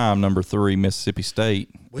the time, number 3 Mississippi State.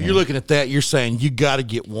 Well, you're looking at that. You're saying you got to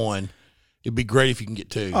get one. It'd be great if you can get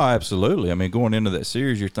 2. Oh, absolutely. I mean, going into that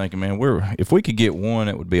series, you're thinking, man, if we could get one,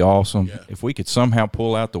 it would be awesome. Yeah. If we could somehow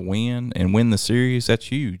pull out the win and win the series, that's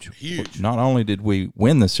huge. Huge. Not only did we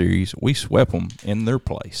win the series, we swept them in their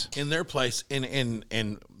place. In their place. And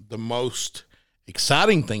the most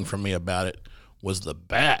exciting thing for me about it was the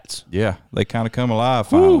bats. Yeah, they kind of come alive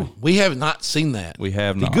finally. Ooh, we have not seen that. We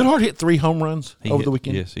have Did not. Goodhart hit 3 home runs over the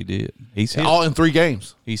weekend? Yes, he did. He's hit All in 3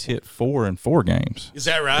 games. He's hit 4 in 4 games. Is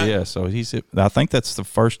that right? Yeah, so he's hit. I think that's the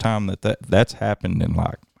first time that's happened in,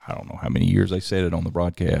 like, I don't know how many years they said it on the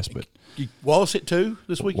broadcast, but Wallace hit 2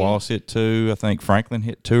 this weekend? Wallace hit 2. I think Franklin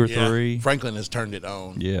hit 2 or 3. Franklin has turned it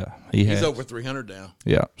on. Yeah, He's over 300 now.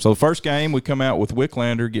 Yeah. So the first game, we come out with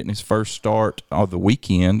Wicklander getting his first start of the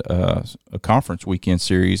weekend, a conference weekend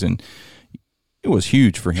series, and it was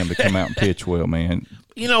huge for him to come out and pitch well, man.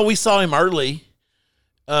 You know, we saw him early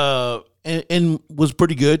and was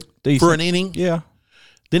pretty good Decent. for an inning. Yeah.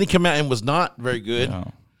 Then he came out and was not very good.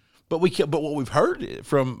 No. But what we've heard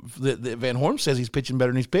from the Van Horn says he's pitching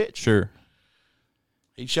better than he's pitched. Sure.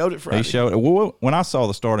 He showed it Friday. He showed it. Well, when I saw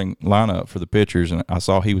the starting lineup for the pitchers and I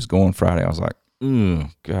saw he was going Friday, I was like,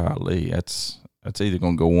 golly, that's either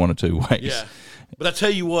going to go one or 2 ways. Yeah. But I tell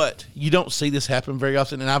you what, you don't see this happen very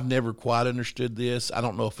often, and I've never quite understood this. I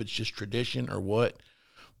don't know if it's just tradition or what,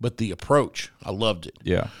 but the approach, I loved it.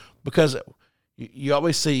 Yeah. Because you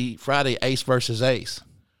always see Friday ace versus ace.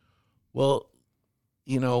 Well,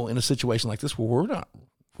 you know, in a situation like this where we're not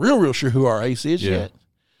real sure who our ace is yet,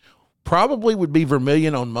 probably would be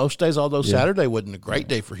Vermillion on most days, although Saturday wasn't a great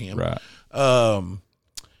day for him. Right.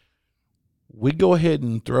 We go ahead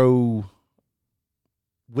and throw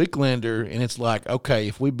Wicklander, and it's like, okay,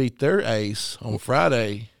 if we beat their ace on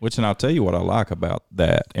Friday. Which, and I'll tell you what I like about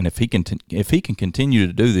that, and if he can continue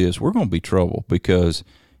to do this, we're going to be trouble, because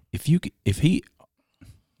if he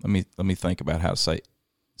let me think about how to say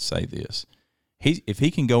this. If he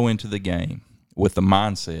can go into the game with the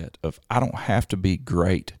mindset of, I don't have to be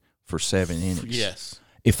great for 7 innings. Yes.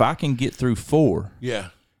 If I can get through 4, Yeah.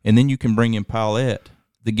 and then you can bring in Paulette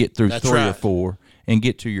to get through That's 3 or right. 4 and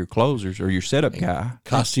get to your closers or your setup guy.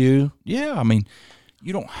 Costu. Yeah, I mean,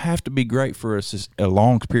 you don't have to be great for us a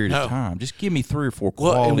long period of time. Just give me 3 or 4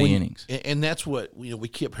 quality innings. And that's what, we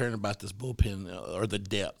kept hearing about this bullpen or the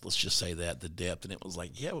depth. Let's just say that, the depth. And it was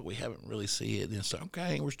like, yeah, but we haven't really seen it. And it's like,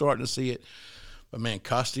 okay, we're starting to see it. But, man,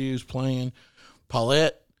 Costu's playing.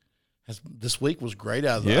 Paulette this week was great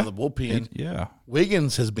out of the bullpen. Yeah.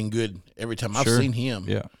 Wiggins has been good every time I've seen him.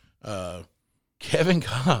 Yeah. Kevin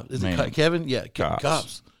Cobbs. Is it Kevin? Yeah,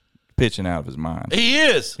 Cobbs. Pitching out of his mind. He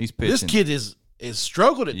is. He's pitching. This kid is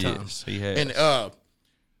struggled at times. Yes, he has. And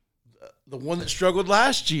the one that struggled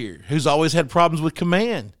last year, who's always had problems with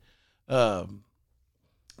command,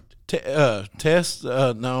 Trest.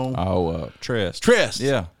 Trest.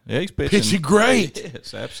 Yeah, he's pitching great.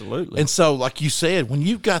 Yes, absolutely. And so, like you said, when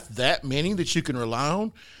you've got that many that you can rely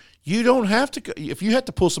on, you don't have to. If you have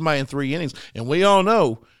to pull somebody in 3 innings, and we all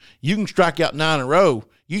know you can strike out 9 in a row.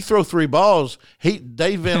 You throw 3 balls,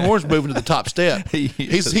 Dave Van Horn's moving to the top step.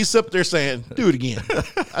 He's up there saying, "Do it again.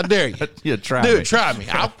 I dare you. Yeah, try Do me. it. Try me.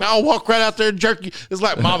 I'll walk right out there and jerk you." It's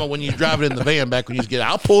like Mama when you drive it in the van back when you get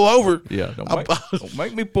out. I'll pull over. Yeah, don't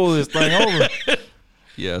make me pull this thing over.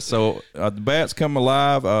 Yeah, so the bats come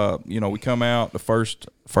alive. We come out the first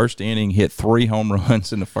inning, hit 3 home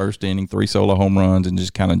runs in the first inning, 3 solo home runs, and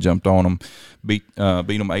just kind of jumped on them. Beat them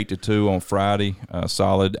 8-2 on Friday.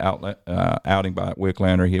 Solid outing by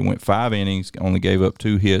Wicklander. He went 5 innings, only gave up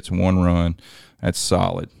 2 hits and 1 run. That's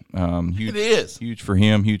solid. Huge, It is huge for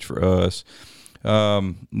him, huge for us.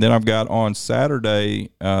 Then I've got on Saturday,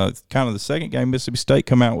 kind of the second game. Mississippi State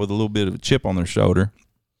come out with a little bit of a chip on their shoulder.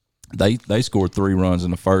 They scored 3 runs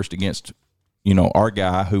in the first against, our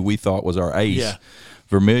guy who we thought was our ace,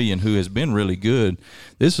 Vermillion, who has been really good.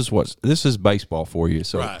 This is baseball for you.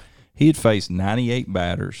 So he had faced 98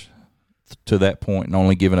 batters to that point and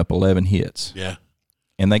only given up 11 hits. Yeah,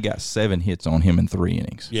 and they got 7 hits on him in 3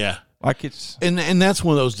 innings. Yeah, like it's and that's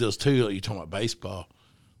one of those deals too. You're talking about baseball.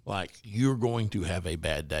 Like, you're going to have a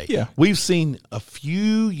bad day. Yeah, we've seen a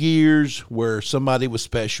few years where somebody was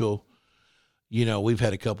special. We've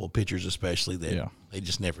had a couple of pitchers, especially that they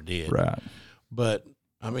just never did. Right. But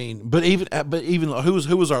I mean, but even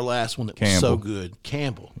who was our last one that was so good?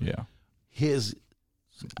 Campbell. Yeah.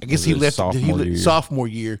 I guess he left sophomore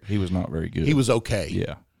year. He was not very good. He was okay.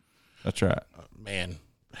 Yeah. That's right. Man,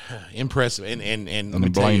 impressive. And let me And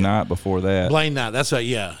tell Blaine you, Knight before that. Blaine Knight, that's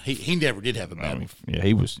he never did have a I bad mean, one. yeah,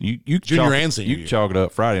 he was. You Junior chalk, and senior you year. chalk it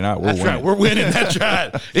up Friday night. We're That's winning. right. We're winning. That's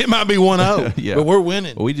right. It might be 1-0, Yeah. but we're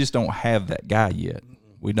winning. But we just don't have that guy yet.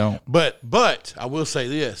 We don't. But I will say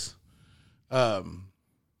this.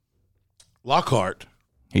 Lockhart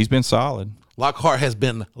He's been solid. has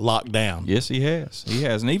been locked down. Yes, he has. He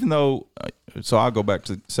has. And even though, so I'll go back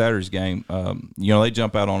to Saturday's game. They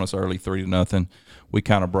jump out on us early 3-0. We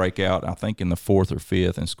kind of break out, I think, in the 4th or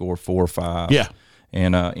 5th and score 4 or 5. Yeah.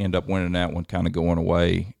 And end up winning that one, kind of going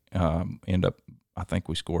away. I think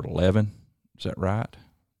we scored 11. Is that right?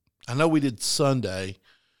 I know we did Sunday.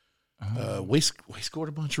 We scored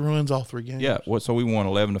a bunch of runs all 3 games. Yeah. So we won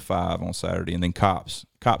 11-5 on Saturday, and then Cops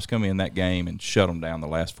come in that game and shut them down the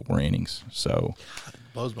last 4 innings. So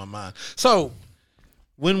Blows my mind. So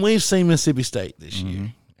when we've seen Mississippi State this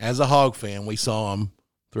year, as a Hog fan, we saw them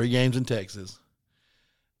 3 games in Texas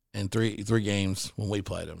and three games when we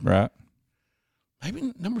played them. right.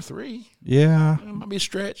 Maybe number 3. Yeah. It might be a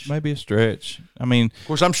stretch. Maybe a stretch. I mean, Of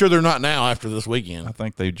course, I'm sure they're not now after this weekend. I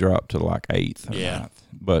think they dropped to like 8th or Yeah. 9th.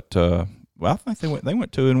 But I think they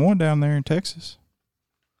went 2-1 down there in Texas.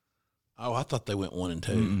 Oh, I thought they went 1 and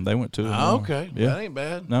 2. They went 2-1. Oh, okay. Yeah. That ain't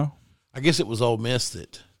bad. No. I guess it was Ole Miss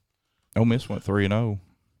that. Ole Miss went 3-0.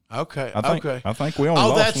 Okay. I think okay. I think we only Oh,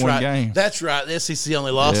 lost that's one right. game. That's right. The SEC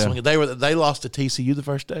only lost Yeah. one. They lost to TCU the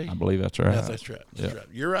first day. I believe that's right. That's right. That's Yeah. right.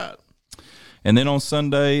 You're right. And then on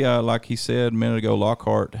Sunday, like he said a minute ago,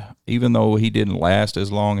 Lockhart, even though he didn't last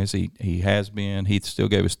as long as he has been, he still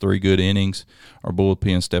gave us 3 good innings. Our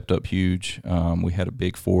bullpen stepped up huge. We had a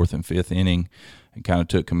big 4th and 5th inning and kind of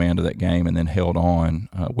took command of that game and then held on.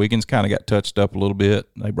 Wiggins kind of got touched up a little bit.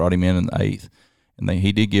 They brought him in the 8th. And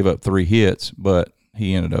he did give up 3 hits, but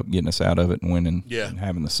he ended up getting us out of it and winning and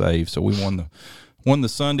having the save. So we won the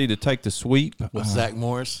Sunday to take the sweep. With Zach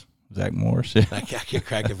Morris. Zach Morris. I get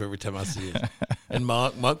crack up every time I see it. And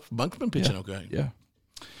Monk's been pitching okay. Yeah.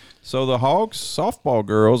 So the Hogs softball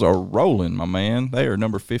girls are rolling, my man. They are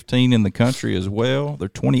number 15 in the country as well. They're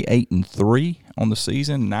 28-3 on the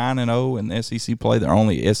season, 9-0 in the SEC play. They're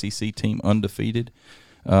only SEC team undefeated.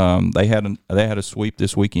 They had a sweep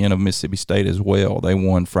this weekend of Mississippi State as well. They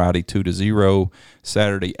won Friday 2-0,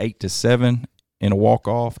 Saturday 8-7 in a walk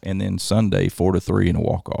off, and then Sunday 4-3 in a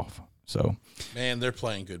walk off. So, man, they're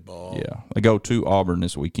playing good ball. yeah, they go to Auburn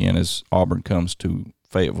this weekend as Auburn comes to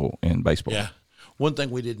Fayetteville in baseball. Yeah. One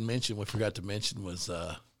thing we forgot to mention was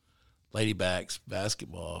Ladybacks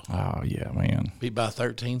basketball. Oh yeah, man, Beat by a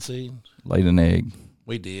 13 seed. laid an egg.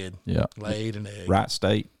 We did. Yeah, Laid an egg. Wright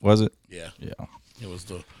State was it? Yeah. Yeah. It was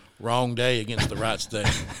the wrong day against the right state.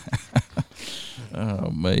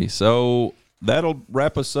 Oh me. So that'll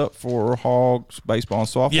wrap us up for Hogs baseball and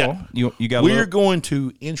softball. Yeah. You got a We're little going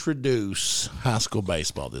to introduce high school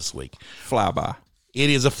baseball this week. flyby.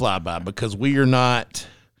 It is a flyby because we are not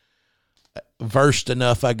versed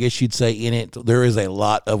enough, I guess you'd say, in it. There is a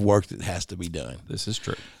lot of work that has to be done. This is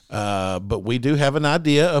true. But we do have an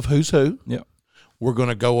idea of who's who. Yep. We're going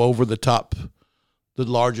to go over the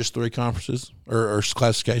largest 3 conferences or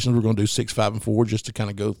classifications. We're going to do 6, 5, and 4 just to kind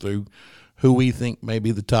of go through who we think may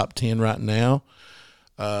be the top 10 right now.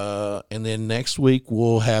 And then next week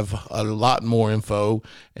we'll have a lot more info,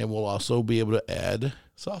 and we'll also be able to add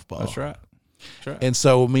softball. That's right. And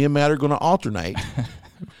so me and Matt are going to alternate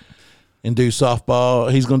and do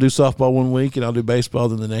softball. He's going to do softball one week, and I'll do baseball.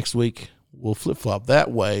 Then the next week we'll flip-flop.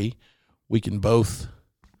 That way we can both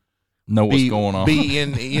Know what's going on. be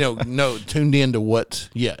in, tuned in to what,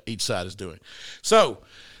 each side is doing. So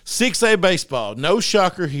 6A baseball, no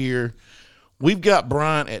shocker here. We've got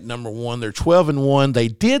Bryant at number 1. They're 12-1. They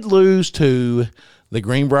did lose to the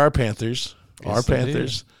Greenbrier Panthers. Yes, Our they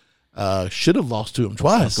Panthers should have lost to them I was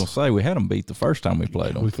twice. gonna say we had them beat the first time we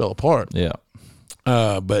played them. We fell apart. Yeah.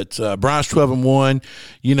 But Bryant's 12-1.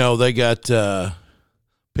 They got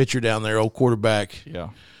pitcher down there, old quarterback, Yeah.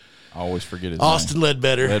 I always forget his Austin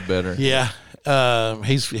Ledbetter. Ledbetter. Yeah.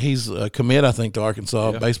 He's a commit, I think, to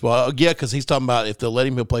Arkansas baseball. Yeah, because he's talking about if they'll let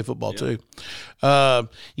him, he'll play football too.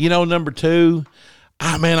 Number 2,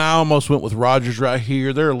 I almost went with Rogers right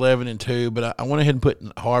here. They're 11-2, but I went ahead and put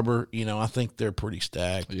Harbor. I think they're pretty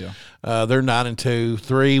stacked. Yeah. They're 9-2.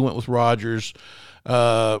 3 went with Rogers.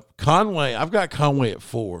 Conway, I've got Conway at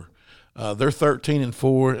 4. They're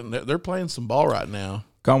 13-4, and they're playing some ball right now.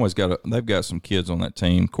 Conway's they've got some kids on that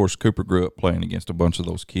team. Of course, Cooper grew up playing against a bunch of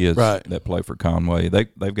those kids that play for Conway.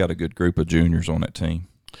 They've got a good group of juniors on that team.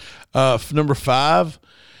 Number 5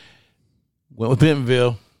 went with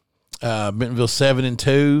Bentonville. Bentonville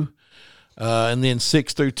 7-2, and then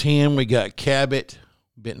 6 through 10 we got Cabot,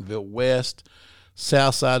 Bentonville West,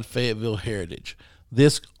 Southside, Fayetteville, Heritage.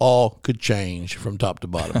 this all could change from top to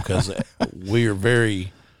bottom because we are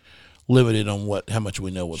very limited on how much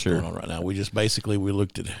we know what's going on right now. We just basically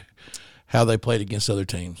looked at how they played against other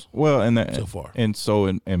teams. Well, and so far, and so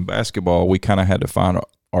in basketball, we kind of had to find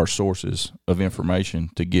our sources of information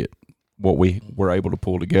to get what we were able to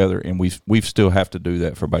pull together, and we still have to do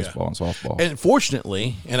that for baseball and softball. And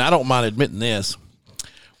fortunately, and I don't mind admitting this,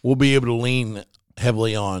 we'll be able to lean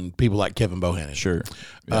heavily on people like Kevin Bohannon. Sure.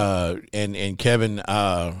 Yeah. And Kevin,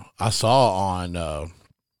 I saw on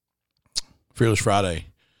Fearless Friday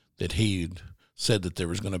that he said that there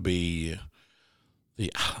was going to be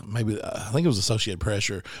I think it was Associated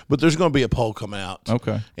Pressure, but there's going to be a poll come out.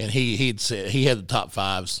 Okay. And he'd said he had the top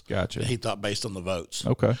fives. Gotcha. That he thought based on the votes.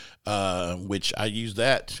 Okay. Which I used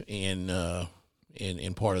that in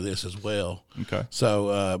part of this as well. Okay.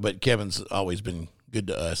 So, but Kevin's always been good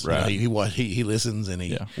to us. Right. You know, he listens and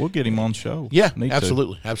he. Yeah, we'll get him on the show. Yeah, Need to.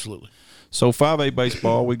 absolutely. So 5A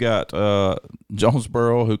baseball, we got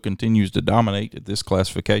Jonesboro, who continues to dominate at this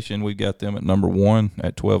classification. We got them at number 1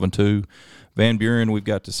 at 12-2. Van Buren, we've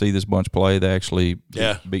got to see this bunch play. They actually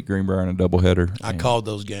beat Greenbrier in a doubleheader. I called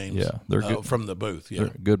those games. Yeah, they're good from the booth. Yeah,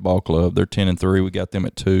 they're a good ball club. They're 10-3. We got them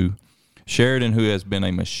at 2. Sheridan, who has been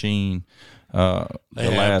a machine the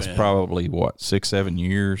last probably 6-7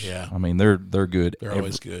 years. Yeah, I mean they're good. They're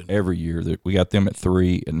always good every year. We got them at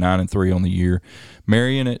 3 and 9-3 on the year.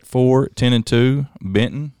 Marion at 4, 10-2.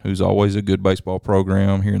 Benton, who's always a good baseball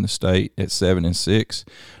program here in the state, at 7-6.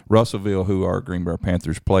 Russellville, who our Greenbrier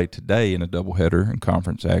Panthers play today in a doubleheader in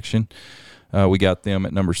conference action, we got them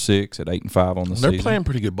at number 6 at 8-5 on the season. They're playing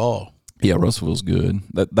pretty good ball. Yeah, Russellville's good.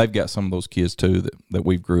 They've got some of those kids too that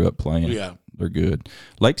we've grew up playing. Yeah, they're good.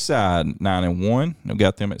 Lakeside 9-1. We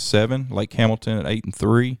got them at 7. Lake Hamilton at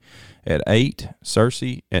 8-3. At 8,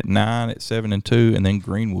 Searcy at 9 at 7-2, and then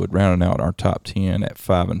Greenwood rounding out our top 10 at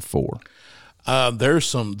 5-4. There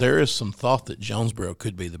is some thought that Jonesboro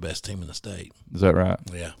could be the best team in the state. Is that right?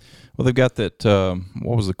 Yeah. Well, they've got that.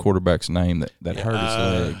 What was the quarterback's name that hurt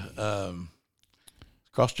his leg?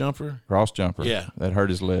 Cross jumper. Cross jumper. Yeah, that hurt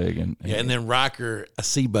his leg, and then Riker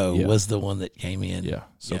Acebo was the one that came in. Yeah.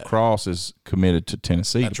 So Cross is committed to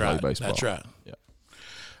Tennessee to play baseball. That's right. Yeah.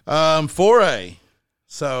 4A.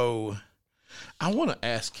 So I want to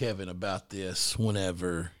ask Kevin about this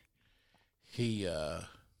whenever I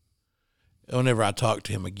talk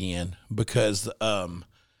to him again, because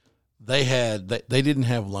they didn't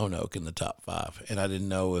have Lone Oak in the top 5, and I didn't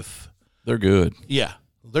know if they're good. Yeah,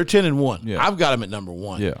 they're 10-1. Yeah. I've got them at number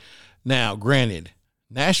 1. Yeah. Now, granted,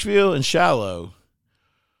 Nashville and Shiloh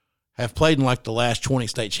have played in like the last 20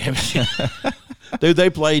 state championships. Dude, they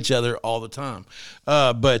play each other all the time.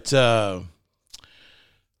 But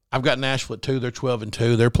I've got Nashville at 2. They're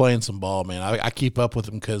 12-2. They're playing some ball, man. I keep up with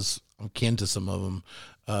them because I'm kin to some of them,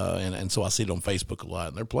 and so I see it on Facebook a lot.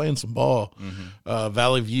 And they're playing some ball. Mm-hmm.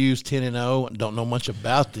 Valley View's 10-0. Don't know much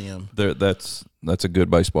about them. That's a good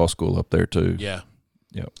baseball school up there too. Yeah.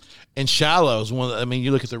 Yep. And Shiloh's one. I mean,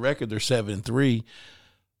 you look at the record; they're 7-3.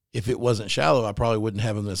 If it wasn't Shiloh, I probably wouldn't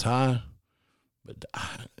have them this high. But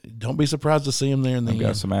don't be surprised to see them there in the end.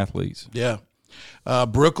 Got some athletes. Yeah.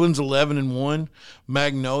 Brooklyn's 11-1.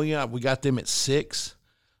 Magnolia, we got them at 6.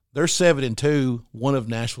 They're 7-2. One of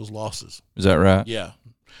Nashville's losses. Is that right? Yeah.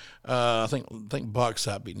 I think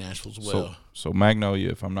Bauxite beat Nashville as well. So Magnolia,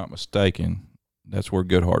 if I'm not mistaken, that's where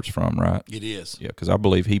Goodhart's from, right? It is. Yeah, because I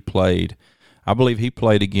believe he played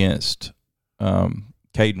against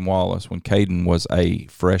Caden Wallace when Caden was a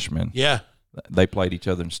freshman. Yeah. They played each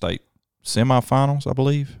other in state semifinals, I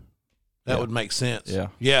believe. That would make sense. Yeah.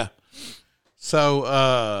 Yeah.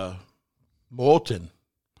 So, Moulton.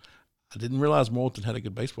 I didn't realize Moulton had a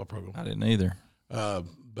good baseball program. I didn't either.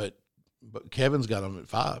 But Kevin's got them at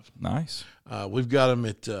 5. Nice. We've got them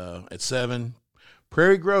at 7.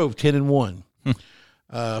 Prairie Grove 10-1.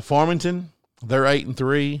 Farmington, they're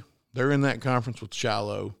 8-3. They're in that conference with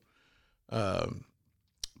Shiloh.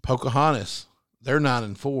 Pocahontas, they're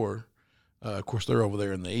 9-4. Of course, they're over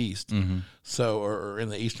there in the east, so or in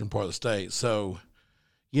the eastern part of the state. So,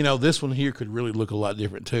 you know, this one here could really look a lot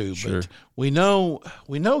different too. Sure. But we know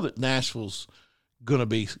that Nashville's going to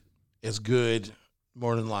be as good,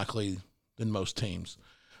 more than likely, than most teams.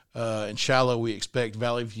 In Shiloh, we expect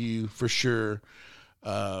Valley View for sure.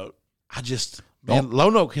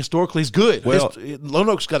 Lone Oak historically is good. Well, Lone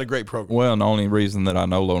Oak's got a great program. Well, and the only reason that I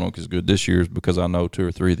know Lone Oak is good this year is because I know 2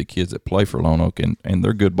 or 3 of the kids that play for Lone Oak, and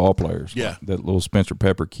they're good ball players. Yeah. Like that little Spencer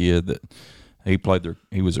Pepper kid that he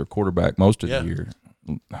was their quarterback most of the year.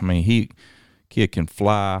 I mean, kid can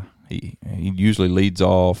fly. He usually leads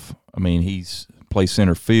off. I mean, he's play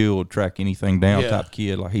center field, track anything down type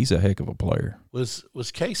kid. Like, he's a heck of a player.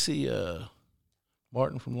 Was Casey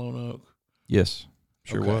Martin from Lone Oak. Yes,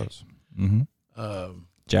 sure Okay. was. Mm-hmm.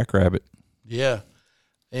 Jackrabbit. Yeah,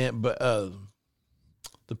 but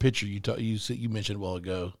the pitcher you mentioned a while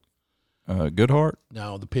ago. Goodhart.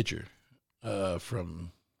 Now the pitcher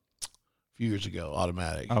from a few years ago,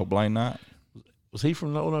 Automatic. Oh, Blaine Knight. Was he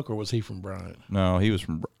from Lone Oak or was he from Bryant? No, he was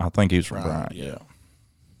from. I think he was from Bryant. Yeah.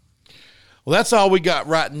 Well, that's all we got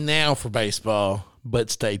right now for baseball.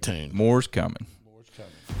 But stay tuned. More's coming.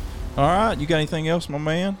 All right, you got anything else, my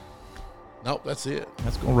man? Nope, that's it.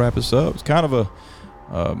 That's gonna wrap us up. It's kind of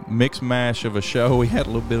a mix mash of a show. We had a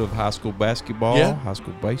little bit of high school basketball, high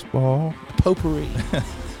school baseball, Potpourri.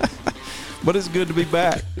 but it's good to be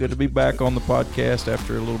back. Good to be back on the podcast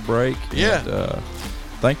after a little break. Yeah. And,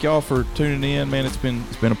 thank y'all for tuning in, man. It's been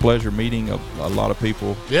a pleasure meeting a lot of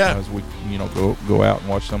people. Yeah. As we go out and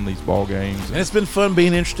watch some of these ball games. And it's been fun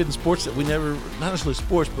being interested in sports that we never, not necessarily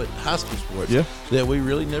sports, but high school sports. Yeah. That we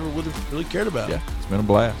really never would have really cared about. Yeah, it's been a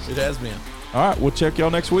blast. It has been. All right, we'll check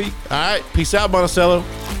y'all next week. All right. Peace out, Monticello.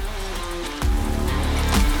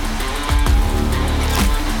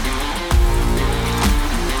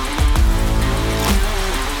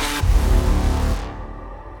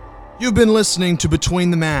 You've been listening to Between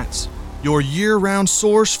the Mats, your year-round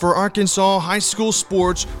source for Arkansas high school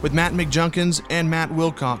sports with Matt McJunkins and Matt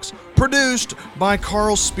Wilcox. Produced by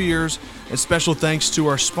Carl Spears, and special thanks to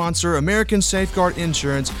our sponsor, American Safeguard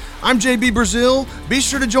Insurance. I'm JB Brazil. Be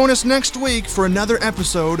sure to join us next week for another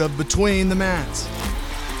episode of Between the Mats.